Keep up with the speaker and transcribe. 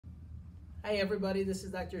Hi everybody, this is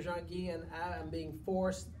Dr. Jean-Guy and I am being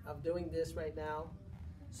forced of doing this right now.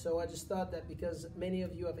 So I just thought that because many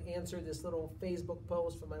of you have answered this little Facebook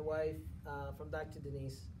post from my wife, from Dr.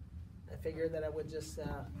 Denise, I figured that I would just,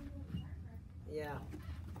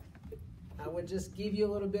 I would just give you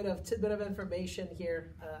a little bit of tidbit of information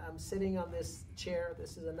here. I'm sitting on this chair.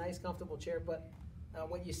 This is a nice comfortable chair, but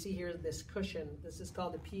what you see here is this cushion. This is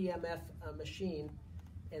called the PEMF machine.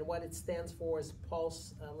 And what it stands for is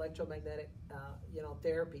pulse electromagnetic,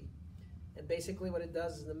 therapy. And basically, what it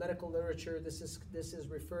does is in the medical literature, this is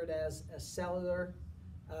referred as a cellular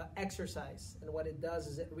exercise. And what it does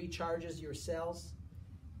is it recharges your cells.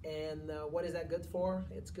 And what is that good for?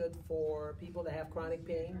 It's good for people that have chronic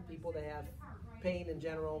pain, people that have pain in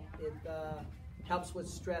general. It helps with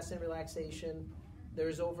stress and relaxation.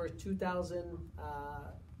 There's over 2,000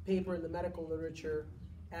 paper in the medical literature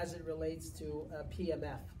as it relates to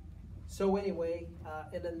PEMF. So anyway,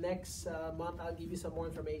 in the next month, I'll give you some more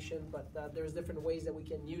information, but there's different ways that we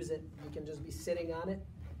can use it. You can just be sitting on it,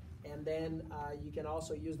 and then you can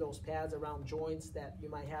also use those pads around joints that you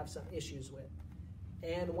might have some issues with.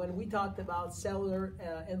 And when we talked about cellular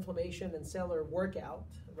inflammation and cellular workout,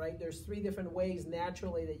 right, there's 3 different ways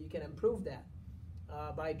naturally that you can improve that.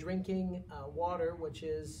 By drinking water, which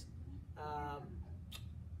is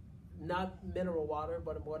not mineral water,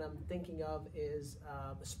 but what I'm thinking of is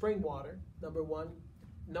spring water, number 1.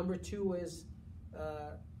 Number 2 is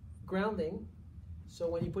grounding. So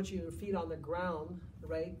when you put your feet on the ground,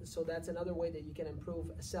 right, so that's another way that you can improve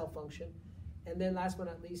cell function. And then last but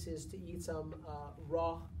not least is to eat some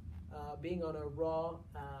being on a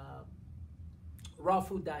raw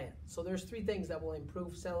food diet. So there's 3 things that will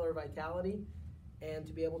improve cellular vitality and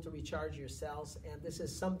to be able to recharge your cells. And this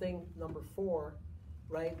is something, number 4,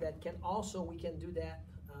 right, that can also, we can do that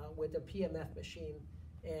with a PEMF machine.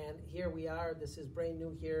 And here we are, this is brand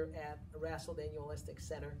new here at Rassel-Daigneault Holistic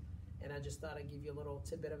Center. And I just thought I'd give you a little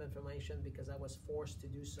tidbit of information because I was forced to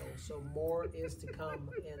do so. So more is to come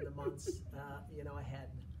in the months ahead.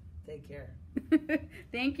 Take care.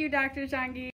 Thank you, Dr. Jean-Guy.